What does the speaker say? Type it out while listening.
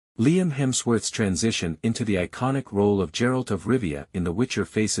Liam Hemsworth's transition into the iconic role of Geralt of Rivia in The Witcher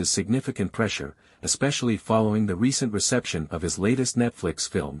faces significant pressure, especially following the recent reception of his latest Netflix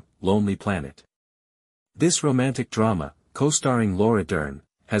film, Lonely Planet. This romantic drama, co-starring Laura Dern,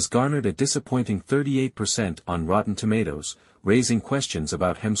 has garnered a disappointing 38% on Rotten Tomatoes, raising questions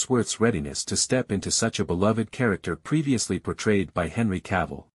about Hemsworth's readiness to step into such a beloved character previously portrayed by Henry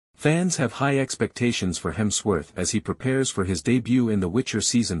Cavill. Fans have high expectations for Hemsworth as he prepares for his debut in The Witcher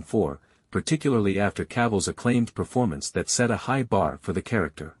Season 4, particularly after Cavill's acclaimed performance that set a high bar for the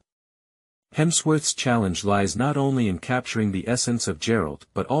character. Hemsworth's challenge lies not only in capturing the essence of Geralt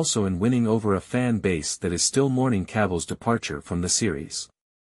but also in winning over a fan base that is still mourning Cavill's departure from the series.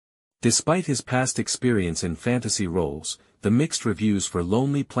 Despite his past experience in fantasy roles, the mixed reviews for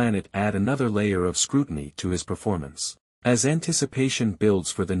Lonely Planet add another layer of scrutiny to his performance. As anticipation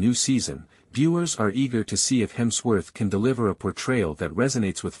builds for the new season, viewers are eager to see if Hemsworth can deliver a portrayal that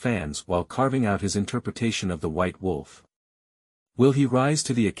resonates with fans while carving out his interpretation of the White Wolf. Will he rise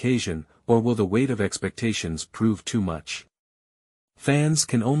to the occasion, or will the weight of expectations prove too much? Fans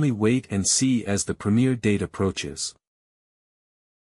can only wait and see as the premiere date approaches.